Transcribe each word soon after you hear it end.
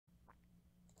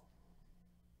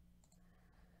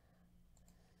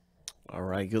All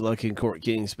right, good luck in Court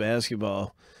Kings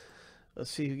basketball.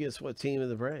 Let's see who gets what team in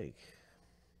the break.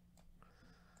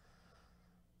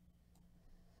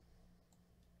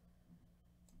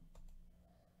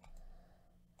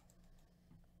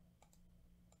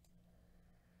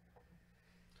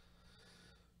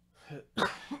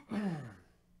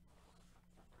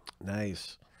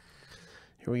 Nice.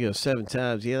 Here we go, 7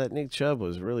 times. Yeah, that Nick Chubb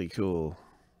was really cool.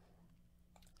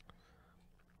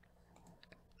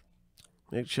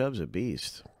 Nick Chubb's a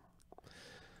beast.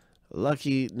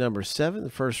 Lucky number 7. The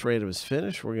first random is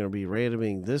finished. We're going to be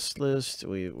randoming this list.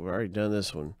 We've already done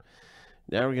this one.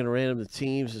 Now we're going to random the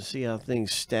teams and see how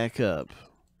things stack up.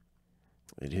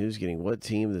 And who's getting what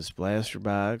team in this blaster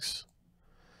box.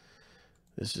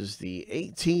 This is the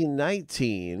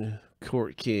 1819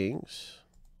 Court Kings.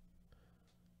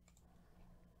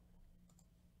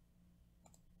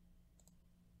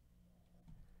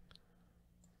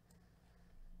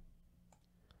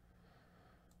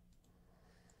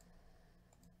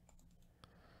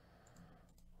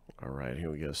 All right, here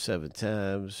we go. 7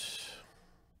 times.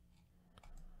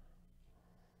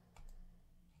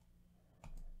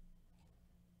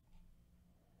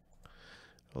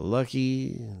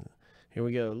 Lucky. Here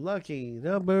we go. Lucky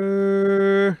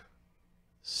number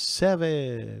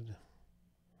 7.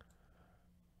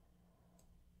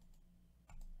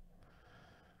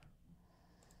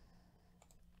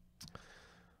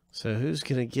 So who's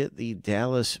going to get the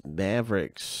Dallas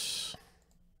Mavericks?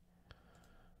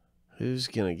 Who's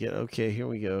going to get... Okay, here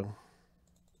we go.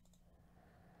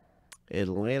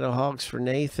 Atlanta Hawks for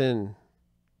Nathan.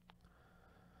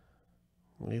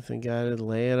 Nathan got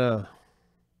Atlanta.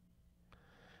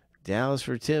 Dallas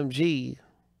for Tim G.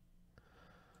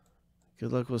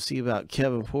 Good luck. We'll see about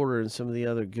Kevin Porter and some of the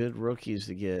other good rookies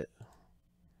to get.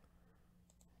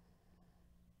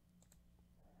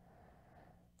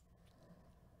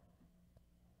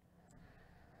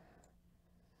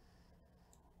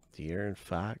 De'Aaron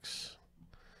Fox.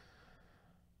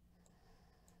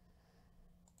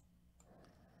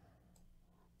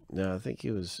 No, I think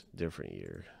it was a different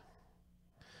year.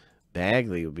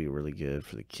 Bagley would be really good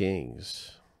for the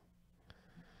Kings.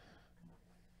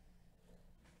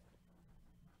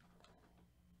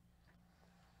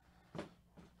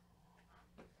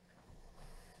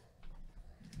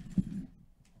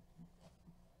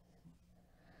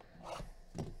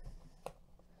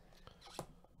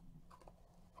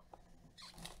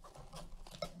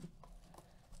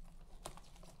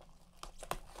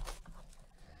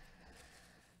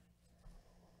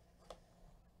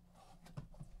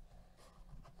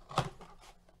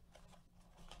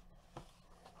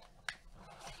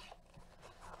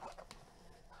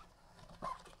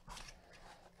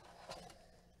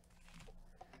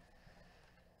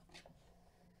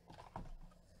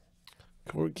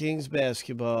 Court Kings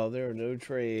basketball. There are no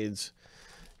trades.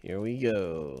 Here we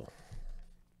go.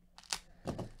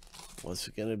 What's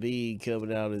it going to be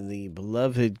coming out in the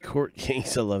beloved Court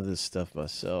Kings? I love this stuff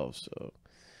myself. So,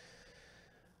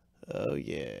 oh,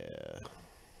 yeah.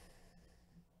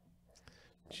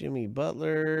 Jimmy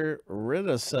Butler,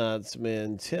 Renaissance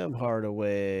Man, Tim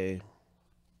Hardaway,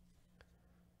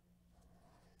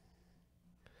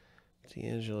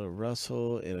 D'Angelo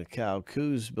Russell, and a Kyle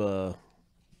Kuzma.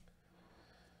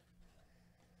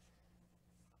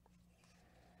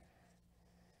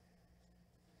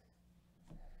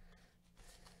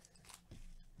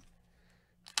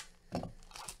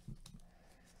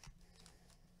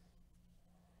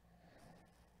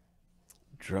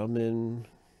 Drummond,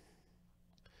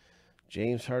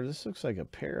 James Harden. This looks like a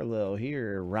parallel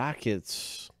here.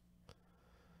 Rockets.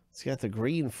 It's got the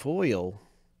green foil.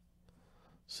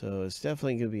 So it's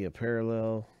definitely going to be a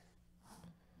parallel.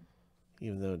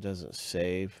 Even though it doesn't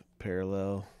save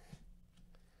parallel.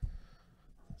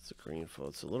 It's a green foil.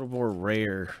 It's a little more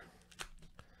rare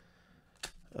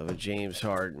of a James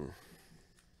Harden.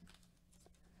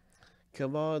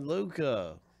 Come on,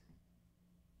 Luka.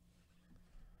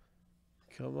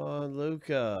 Come on,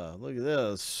 Luka. Look at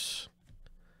this.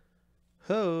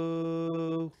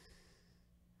 Ho.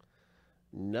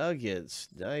 Nuggets.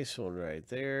 Nice one right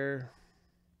there.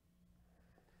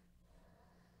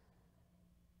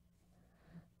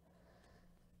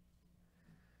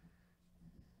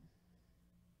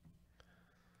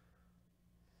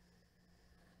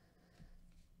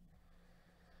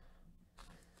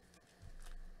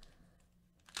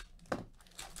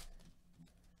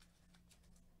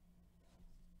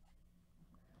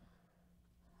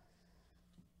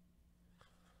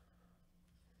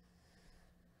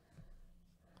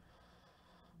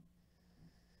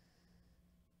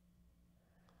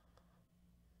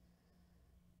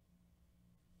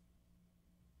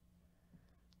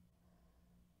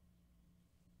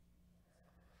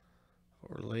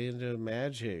 Orlando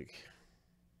Magic.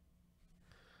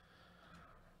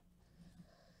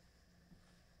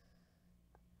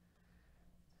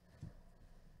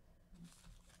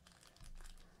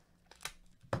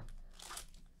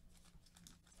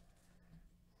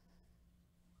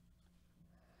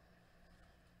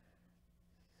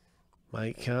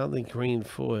 Mike Conley, green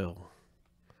foil.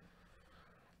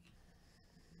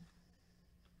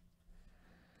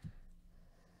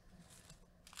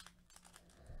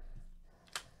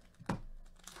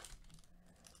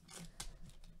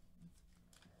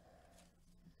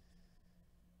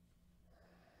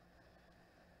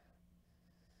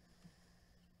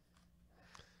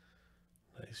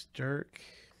 Nice Dirk.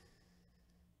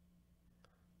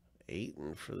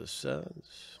 Ayton for the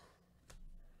Suns.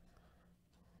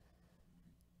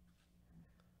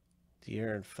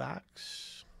 De'Aaron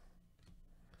Fox.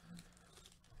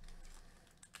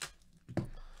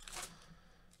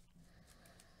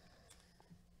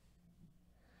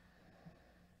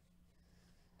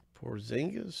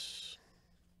 Porzingis.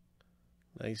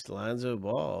 Nice Lonzo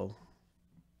Ball.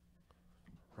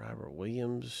 Robert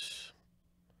Williams.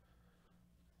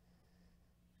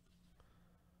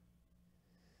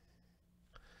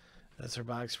 That's our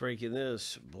box break in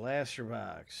this Blaster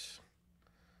Box.